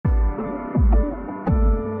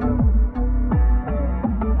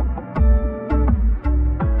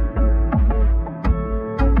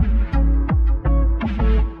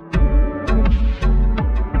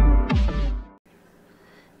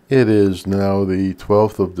It is now the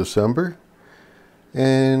 12th of December,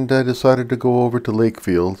 and I decided to go over to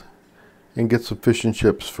Lakefield and get some fish and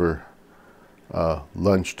chips for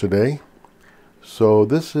lunch today. So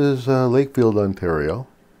this is Lakefield, Ontario,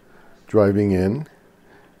 driving in,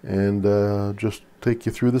 and just take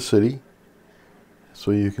you through the city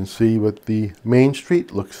so you can see what the main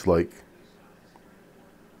street looks like.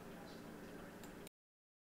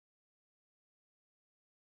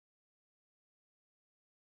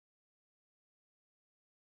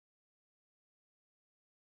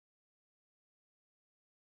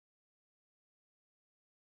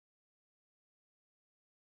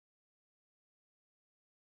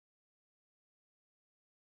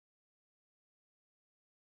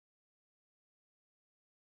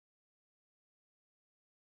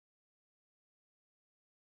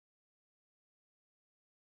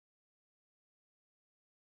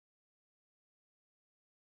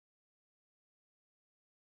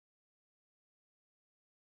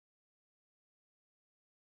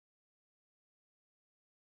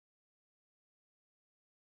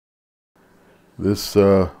 This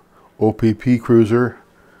OPP cruiser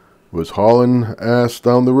was hauling ass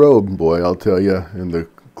down the road, boy, I'll tell you, in the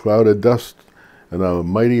cloud of dust and a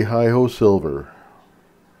mighty hi-ho silver.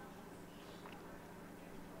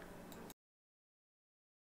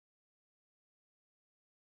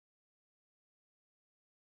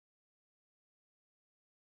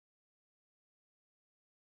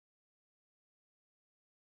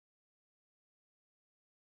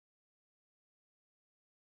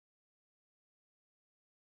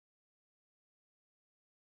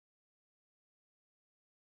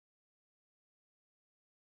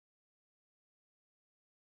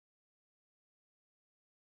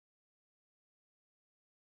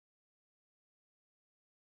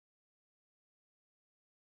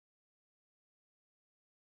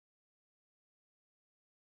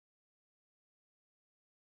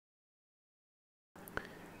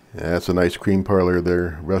 Yeah, that's an ice cream parlor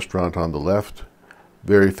there, restaurant on the left.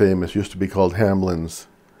 Very famous, used to be called Hamlin's.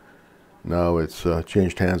 Now it's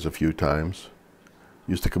changed hands a few times.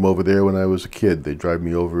 Used to come over there when I was a kid. They'd drive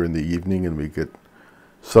me over in the evening and we'd get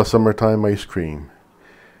summertime ice cream.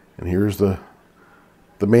 And here's the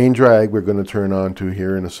main drag we're going to turn on to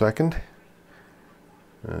here in a second.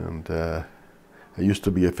 And it used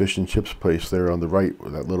to be a fish and chips place there on the right,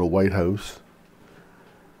 with that little white house.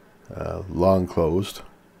 Long closed.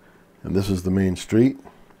 And this is the main street.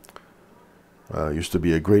 Used to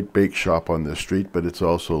be a great bake shop on this street, but it's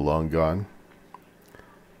also long gone.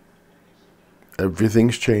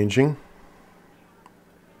 Everything's changing.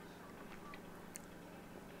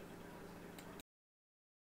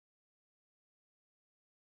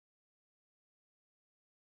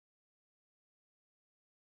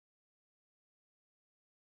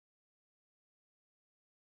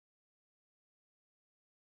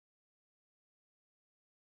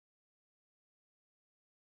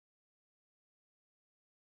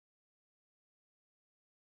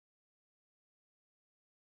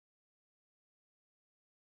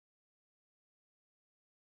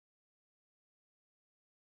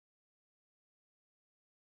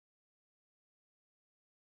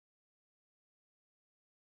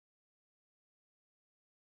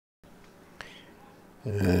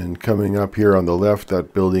 And coming up here on the left,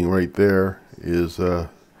 that building right there is the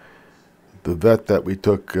vet that we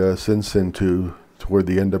took Sin to toward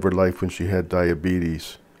the end of her life when she had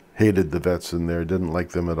diabetes. Hated the vets in there, didn't like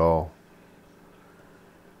them at all.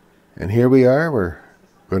 And here we are, we're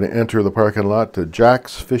going to enter the parking lot to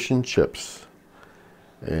Jack's Fish and Chips.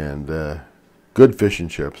 And good fish and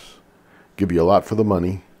chips. Give you a lot for the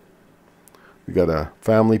money. We got a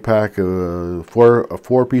family pack of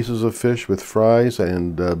four pieces of fish with fries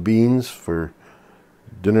and beans for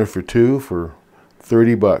dinner for two for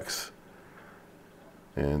 $30.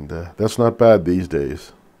 And that's not bad these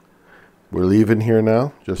days. We're leaving here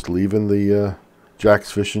now, just leaving the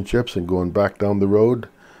Jack's Fish and Chips and going back down the road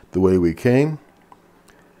the way we came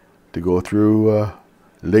to go through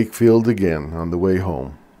Lakefield again on the way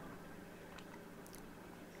home.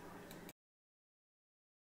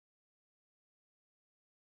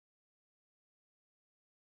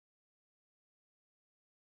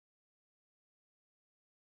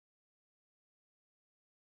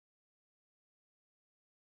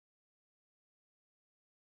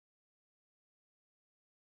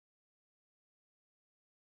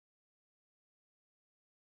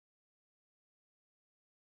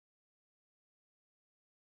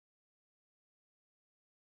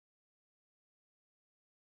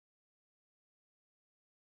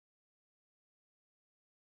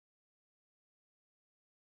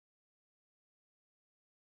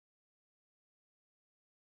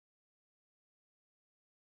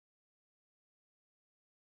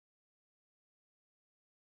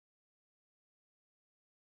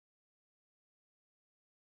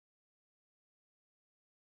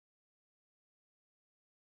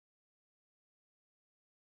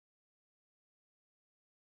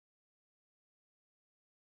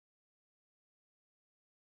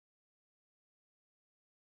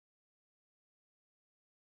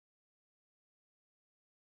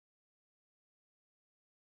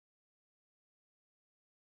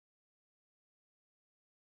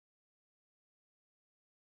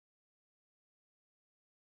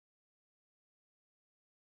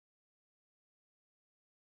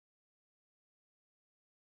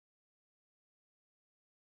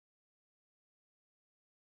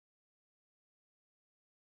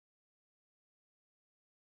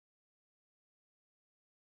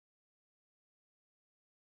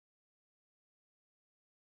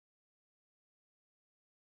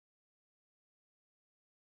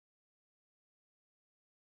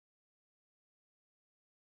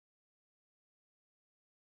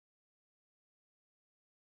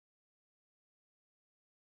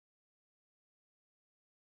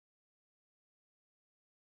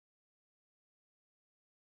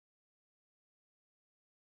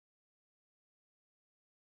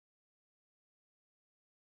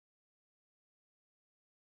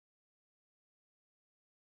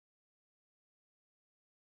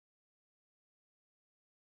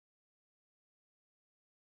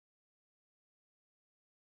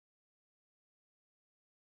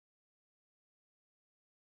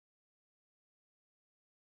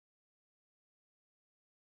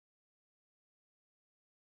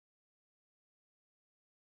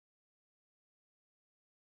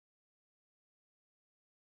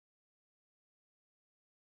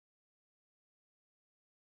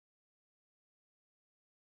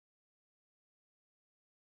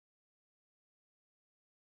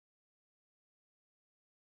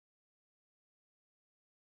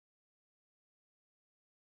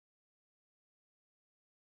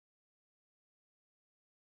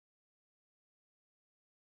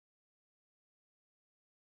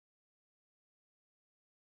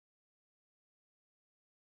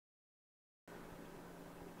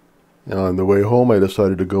 Now on the way home, I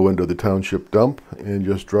decided to go into the township dump and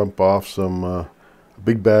just dump off some a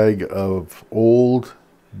big bag of old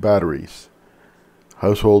batteries,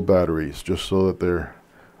 household batteries, just so that they're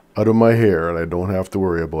out of my hair and I don't have to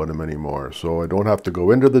worry about them anymore. So I don't have to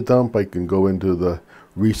go into the dump. I can go into the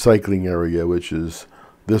recycling area, which is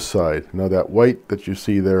this side. Now that white that you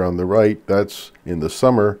see there on the right, that's in the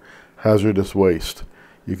summer hazardous waste.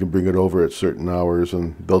 You can bring it over at certain hours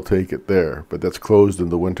and they'll take it there, but that's closed in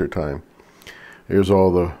the winter time. Here's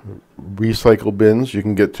all the recycle bins you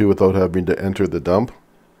can get to without having to enter the dump.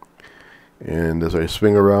 And as I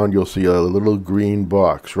swing around, you'll see a little green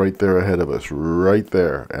box right there ahead of us, right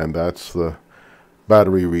there. And that's the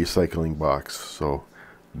battery recycling box. So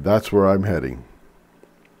that's where I'm heading.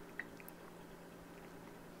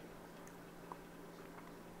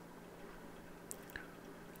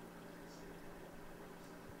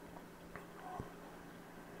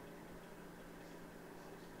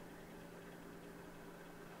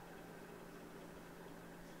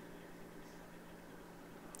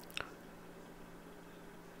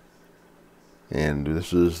 And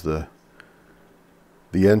this is the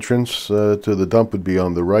entrance to the dump would be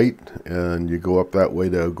on the right, and you go up that way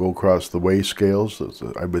to go across the weigh scales.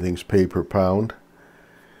 Everything's paid per pound.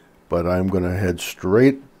 But I'm going to head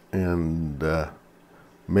straight and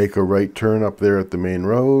make a right turn up there at the main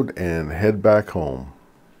road and head back home.